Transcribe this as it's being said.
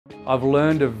I've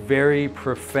learned a very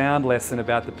profound lesson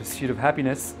about the pursuit of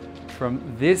happiness from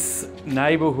this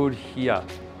neighborhood here.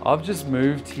 I've just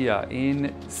moved here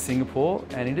in Singapore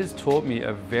and it has taught me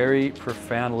a very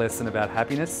profound lesson about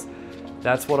happiness.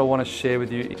 That's what I want to share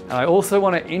with you. And I also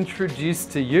want to introduce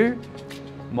to you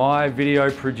my video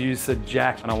producer,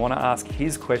 Jack, and I want to ask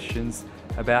his questions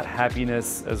about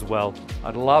happiness as well.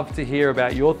 I'd love to hear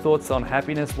about your thoughts on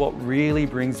happiness, what really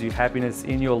brings you happiness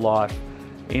in your life,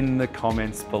 in the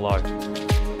comments below.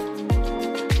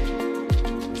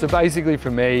 So basically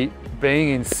for me, being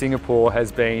in Singapore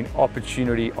has been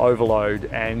opportunity overload,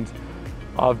 and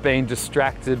I've been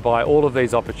distracted by all of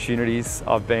these opportunities.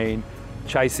 I've been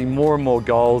chasing more and more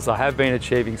goals. I have been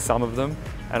achieving some of them,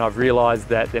 and I've realized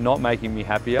that they're not making me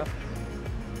happier.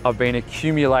 I've been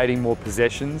accumulating more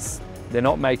possessions. They're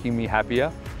not making me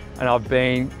happier. And I've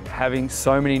been having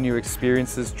so many new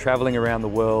experiences, traveling around the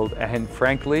world, and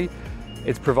frankly,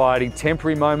 it's providing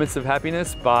temporary moments of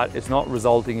happiness, but it's not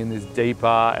resulting in this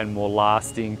deeper and more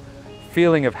lasting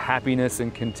feeling of happiness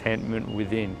and contentment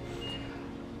within.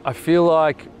 I feel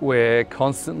like we're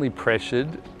constantly pressured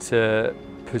to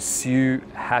pursue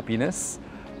happiness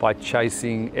by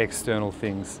chasing external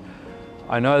things.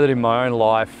 I know that in my own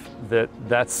life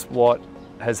that's what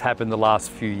has happened the last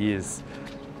few years.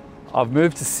 I've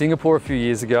moved to Singapore a few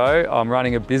years ago. I'm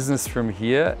running a business from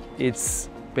here. It's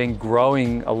been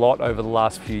growing a lot over the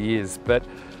last few years, but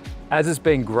as it's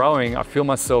been growing, I feel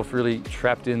myself really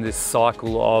trapped in this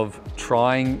cycle of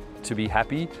trying to be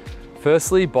happy.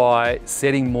 Firstly, by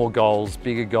setting more goals,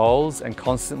 bigger goals, and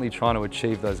constantly trying to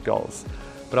achieve those goals.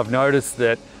 But I've noticed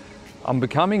that I'm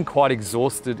becoming quite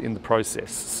exhausted in the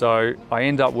process. So I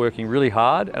end up working really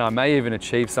hard and I may even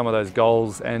achieve some of those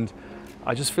goals, and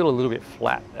I just feel a little bit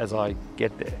flat as I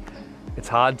get there. It's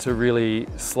hard to really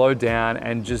slow down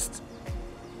and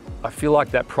I feel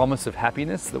like that promise of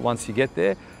happiness that once you get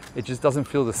there, it just doesn't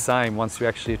feel the same once you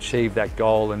actually achieve that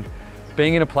goal. And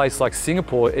being in a place like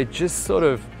Singapore, it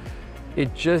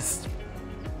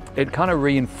kind of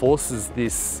reinforces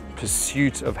this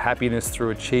pursuit of happiness through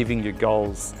achieving your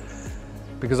goals.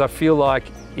 Because I feel like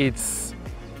it's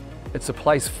a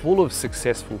place full of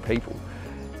successful people.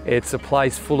 It's a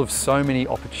place full of so many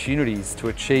opportunities to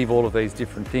achieve all of these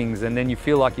different things. And then you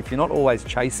feel like if you're not always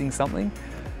chasing something,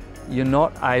 you're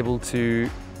not able to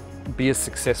be a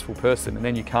successful person, and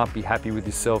then you can't be happy with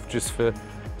yourself just for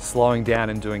slowing down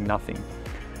and doing nothing.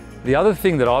 The other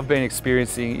thing that I've been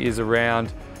experiencing is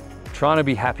around trying to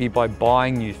be happy by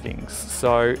buying new things.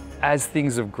 So as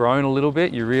things have grown a little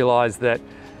bit, you realize that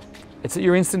it's at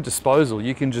your instant disposal.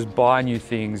 You can just buy new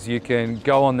things. You can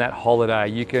go on that holiday.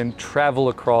 You can travel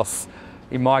across,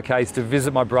 in my case, to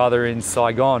visit my brother in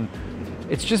Saigon.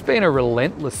 It's just been a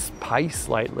relentless pace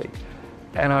lately.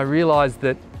 And I realized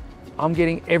that I'm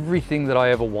getting everything that I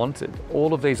ever wanted,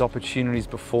 all of these opportunities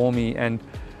before me. And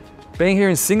being here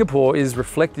in Singapore is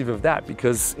reflective of that,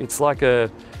 because it's like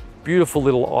a beautiful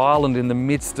little island in the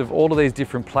midst of all of these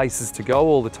different places to go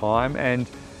all the time. And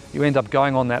you end up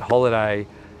going on that holiday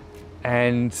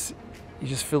and you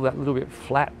just feel that little bit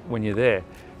flat when you're there.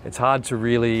 It's hard to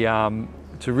really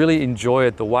enjoy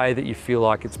it the way that you feel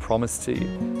like it's promised to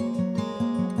you.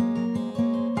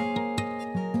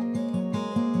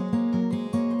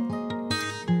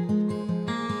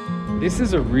 This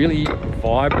is a really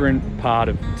vibrant part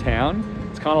of town.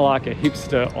 It's kind of like a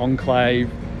hipster enclave,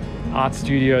 art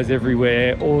studios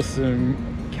everywhere,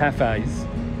 awesome cafes.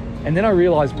 And then I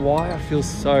realized why I feel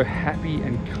so happy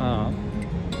and calm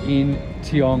in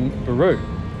Tiong Bahru.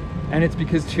 And it's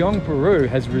because Tiong Bahru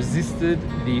has resisted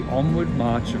the onward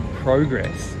march of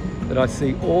progress that I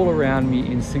see all around me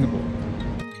in Singapore.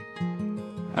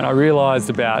 And I realized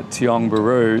about Tiong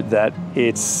Bahru that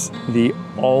it's the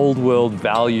old world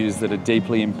values that are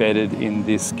deeply embedded in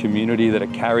this community, that are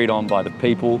carried on by the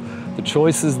people, the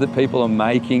choices that people are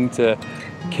making to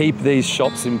keep these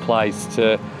shops in place,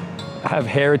 to have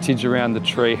heritage around the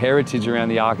tree, heritage around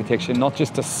the architecture, not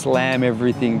just to slam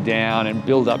everything down and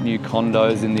build up new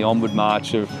condos in the onward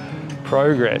march of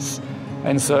progress.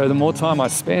 And so the more time I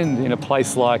spend in a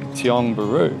place like Tiong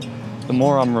Bahru, the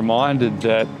more I'm reminded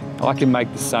that I can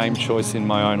make the same choice in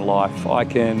my own life. I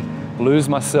can lose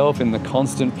myself in the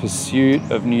constant pursuit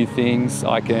of new things.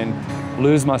 I can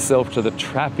lose myself to the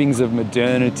trappings of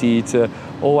modernity, to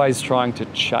always trying to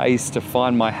chase, to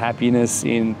find my happiness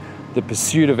in the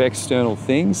pursuit of external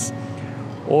things.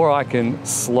 Or I can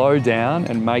slow down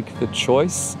and make the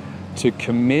choice to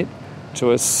commit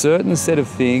to a certain set of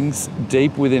things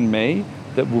deep within me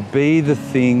that will be the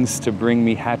things to bring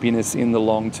me happiness in the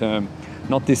long term.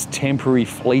 Not this temporary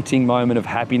fleeting moment of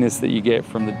happiness that you get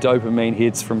from the dopamine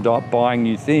hits from buying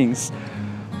new things,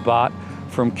 but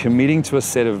from committing to a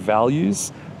set of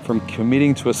values, from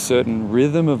committing to a certain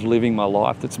rhythm of living my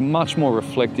life that's much more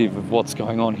reflective of what's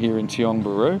going on here in Tiong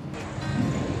Bahru.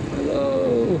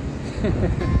 Hello.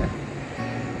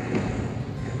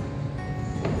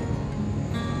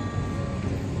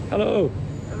 Hello.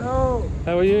 Hello.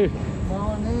 How are you?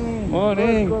 Morning.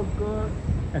 Morning. Good.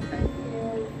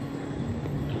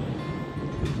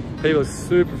 People are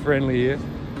super friendly here.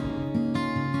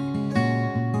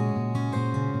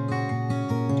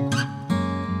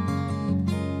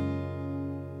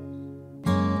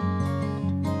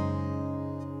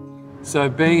 So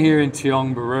being here in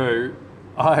Tiong Bahru,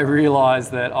 I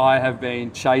realised that I have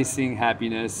been chasing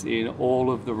happiness in all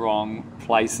of the wrong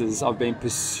places. I've been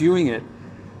pursuing it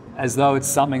as though it's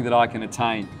something that I can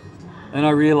attain. And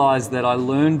I realised that I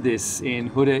learned this in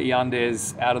Rudá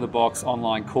Iandé's out-of-the-box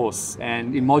online course.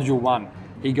 And in Module 1,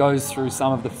 he goes through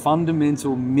some of the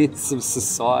fundamental myths of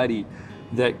society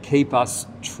that keep us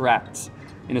trapped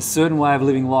in a certain way of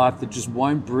living life that just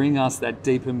won't bring us that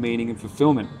deeper meaning and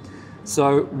fulfillment.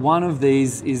 So one of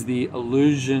these is the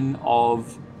illusion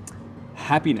of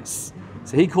happiness.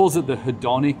 So he calls it the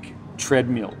hedonic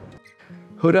treadmill.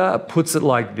 Rudá puts it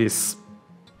like this.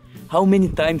 How many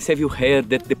times have you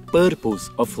heard that the purpose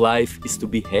of life is to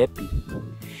be happy?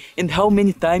 And how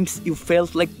many times you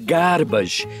felt like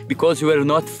garbage because you were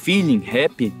not feeling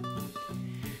happy?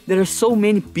 There are so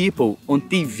many people on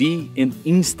TV and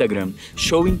Instagram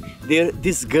showing their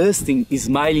disgusting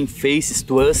smiling faces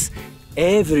to us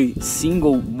every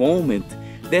single moment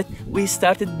that we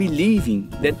started believing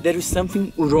that there is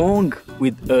something wrong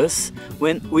with us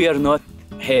when we are not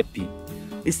happy.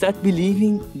 We start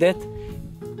believing that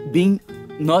being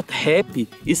not happy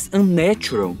is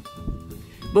unnatural.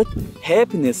 But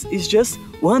happiness is just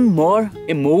one more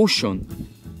emotion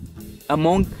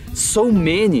among so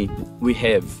many we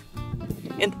have.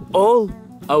 And all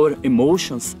our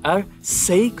emotions are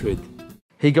sacred.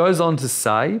 He goes on to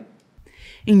say,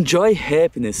 enjoy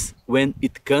happiness when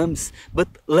it comes, but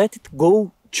let it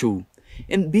go too.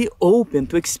 And be open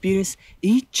to experience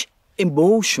each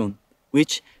emotion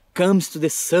which comes to the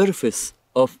surface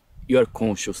of your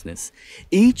consciousness.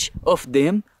 Each of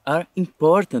them are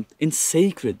important and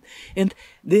sacred. And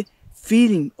the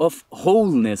feeling of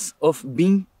wholeness, of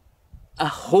being a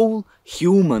whole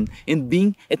human and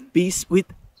being at peace with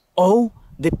all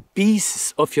the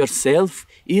pieces of yourself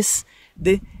is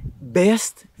the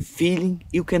best feeling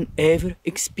you can ever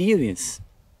experience.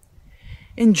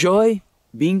 Enjoy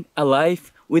being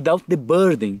alive without the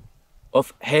burden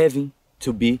of having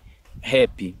to be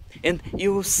happy, and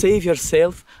you will save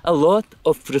yourself a lot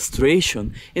of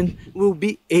frustration and will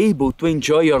be able to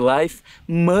enjoy your life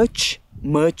much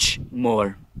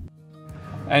more.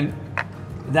 And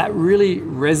that really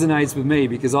resonates with me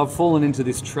because I've fallen into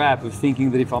this trap of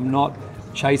thinking that if I'm not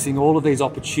chasing all of these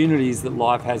opportunities that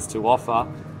life has to offer,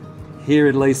 here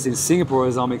at least in Singapore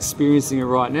as I'm experiencing it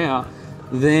right now,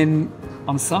 then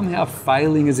I'm somehow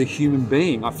failing as a human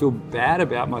being. I feel bad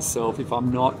about myself if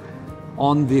I'm not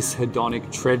on this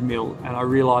hedonic treadmill, and I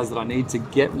realize that I need to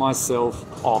get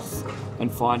myself off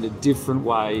and find a different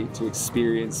way to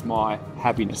experience my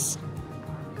happiness.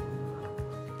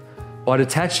 By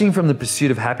detaching from the pursuit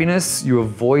of happiness, you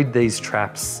avoid these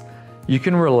traps. You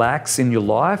can relax in your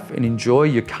life and enjoy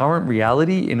your current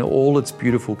reality in all its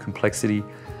beautiful complexity.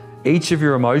 Each of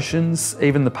your emotions,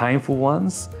 even the painful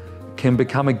ones, can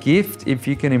become a gift if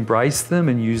you can embrace them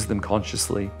and use them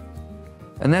consciously.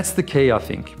 And that's the key, I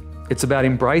think. It's about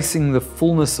embracing the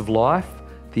fullness of life,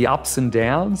 the ups and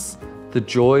downs, the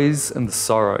joys and the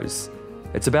sorrows.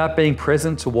 It's about being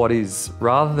present to what is,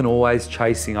 rather than always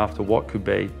chasing after what could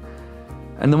be.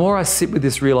 And the more I sit with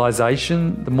this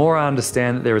realization, the more I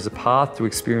understand that there is a path to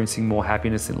experiencing more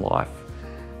happiness in life.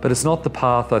 But it's not the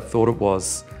path I thought it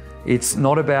was. It's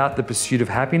not about the pursuit of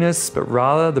happiness, but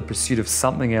rather the pursuit of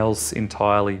something else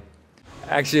entirely.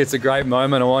 Actually, it's a great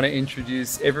moment. I want to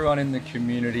introduce everyone in the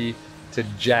community to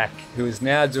Jack, who is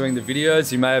now doing the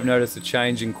videos. You may have noticed a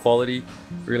change in quality.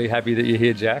 Really happy that you're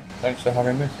here, Jack. Thanks for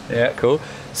having me. Yeah, cool.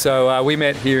 So we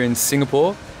met here in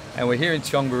Singapore, and we're here in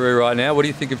Tiong Bahru right now. What do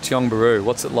you think of Tiong Bahru?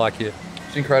 What's it like here?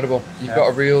 It's incredible. You've got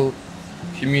a real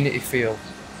community feel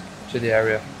to the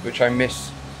area, which I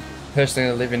miss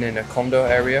personally living in a condo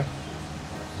area.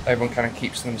 Everyone kind of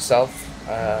keeps to themselves.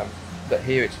 But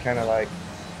here it's kind of like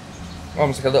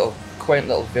almost like a little quaint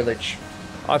little village.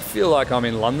 I feel like I'm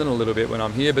in London a little bit when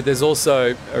I'm here, but there's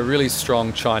also a really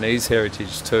strong Chinese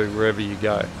heritage too, wherever you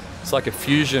go. It's like a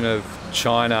fusion of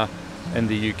China and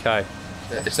the UK.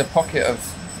 It's a pocket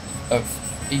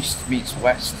of East meets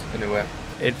West in a way.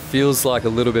 It feels like a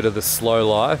little bit of the slow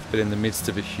life, but in the midst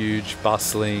of a huge,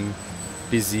 bustling,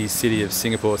 busy city of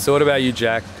Singapore. So what about you,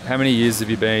 Jack? How many years have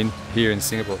you been here in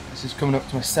Singapore? This is coming up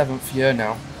to my 7th year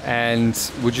now. And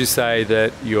would you say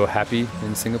that you're happy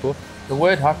in Singapore? The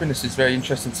word happiness is very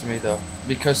interesting to me though,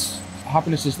 because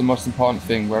happiness is the most important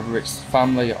thing, whether it's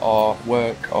family or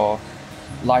work or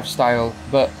lifestyle.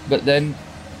 But then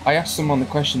I asked someone the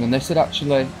question and they said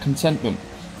actually contentment,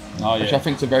 which I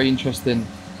think is a very interesting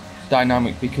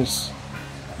dynamic, because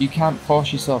you can't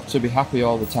force yourself to be happy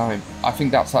all the time. I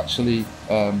think that's actually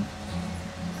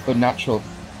unnatural.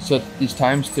 So there's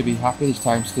times to be happy, there's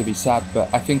times to be sad,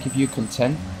 but I think if you're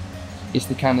content, it's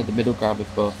the kind of the middle ground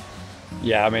of both.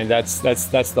 Yeah, I mean, that's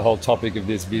the whole topic of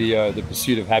this video, the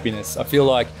pursuit of happiness. I feel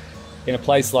like in a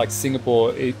place like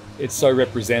Singapore, it's so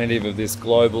representative of this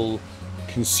global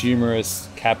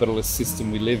consumerist capitalist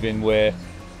system we live in, where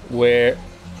we're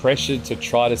pressured to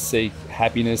try to seek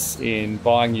happiness in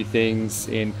buying new things,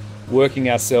 in working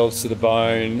ourselves to the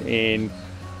bone, in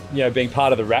being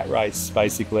part of the rat race,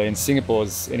 basically. And Singapore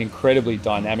is an incredibly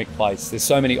dynamic place. There's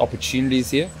so many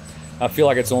opportunities here. I feel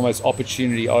like it's almost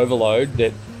opportunity overload,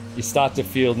 that you start to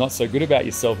feel not so good about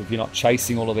yourself if you're not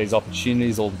chasing all of these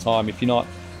opportunities all the time, if you're not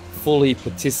fully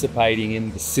participating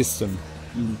in the system.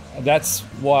 That's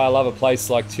why I love a place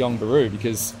like Tiong Bahru,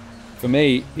 because for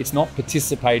me, it's not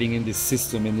participating in this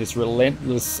system, in this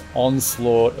relentless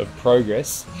onslaught of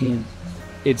progress.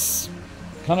 It's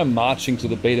kind of marching to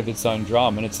the beat of its own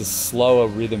drum, and it's a slower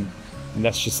rhythm. And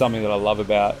that's just something that I love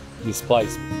about this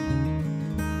place.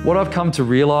 What I've come to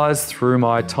realize through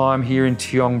my time here in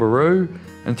Tiong Bahru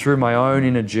and through my own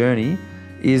inner journey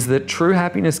is that true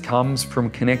happiness comes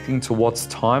from connecting to what's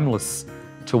timeless,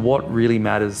 to what really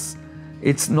matters.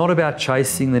 It's not about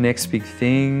chasing the next big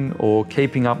thing or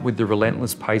keeping up with the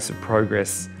relentless pace of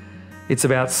progress. It's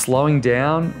about slowing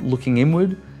down, looking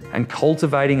inward, and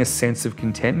cultivating a sense of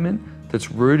contentment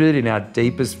that's rooted in our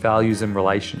deepest values and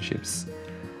relationships.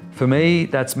 For me,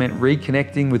 that's meant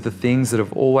reconnecting with the things that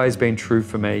have always been true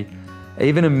for me,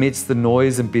 even amidst the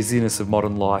noise and busyness of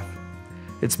modern life.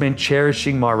 It's meant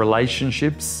cherishing my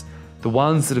relationships, the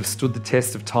ones that have stood the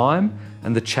test of time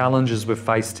and the challenges we've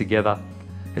faced together.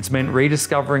 It's meant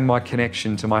rediscovering my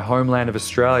connection to my homeland of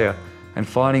Australia and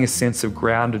finding a sense of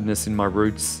groundedness in my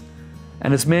roots.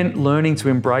 And it's meant learning to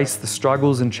embrace the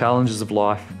struggles and challenges of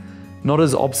life, not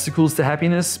as obstacles to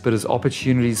happiness, but as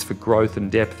opportunities for growth and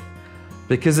depth.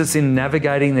 Because it's in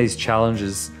navigating these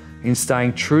challenges, in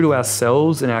staying true to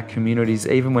ourselves and our communities,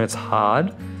 even when it's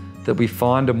hard, that we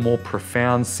find a more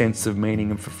profound sense of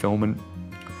meaning and fulfillment.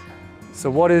 So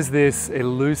what is this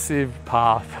elusive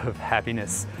path of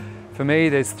happiness? For me,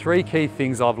 there's 3 key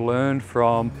things I've learned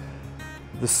from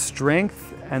the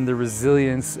strength and the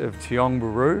resilience of Tiong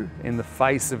Bahru in the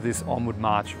face of this onward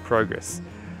march of progress.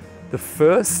 The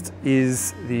first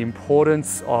is the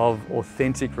importance of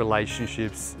authentic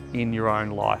relationships in your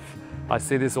own life. I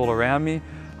see this all around me.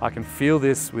 I can feel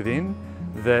this within,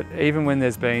 that even when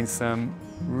there's been some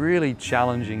really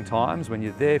challenging times, when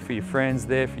you're there for your friends,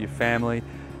 there for your family,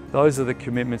 those are the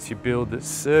commitments you build that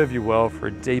serve you well for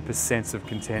a deeper sense of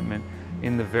contentment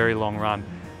in the very long run.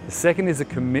 The second is a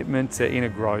commitment to inner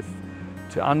growth,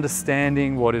 to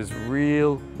understanding what is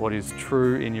real, what is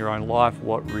true in your own life,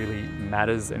 what really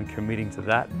matters, and committing to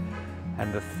that.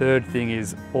 And the third thing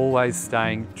is always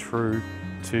staying true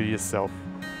to yourself.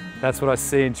 That's what I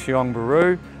see in Tiong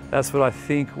Bahru. That's what I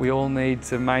think we all need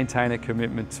to maintain a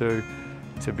commitment to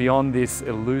be on this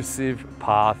elusive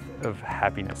path of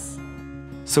happiness.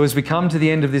 So as we come to the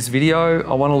end of this video,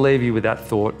 I want to leave you with that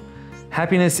thought.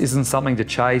 Happiness isn't something to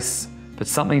chase, but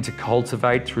something to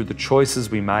cultivate through the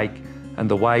choices we make and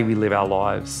the way we live our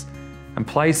lives. And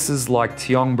places like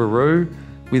Tiong Bahru,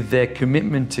 with their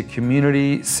commitment to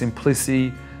community,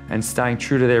 simplicity, and staying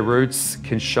true to their roots,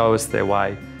 can show us their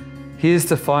way. Here's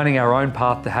to finding our own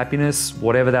path to happiness,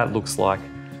 whatever that looks like.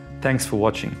 Thanks for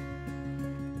watching.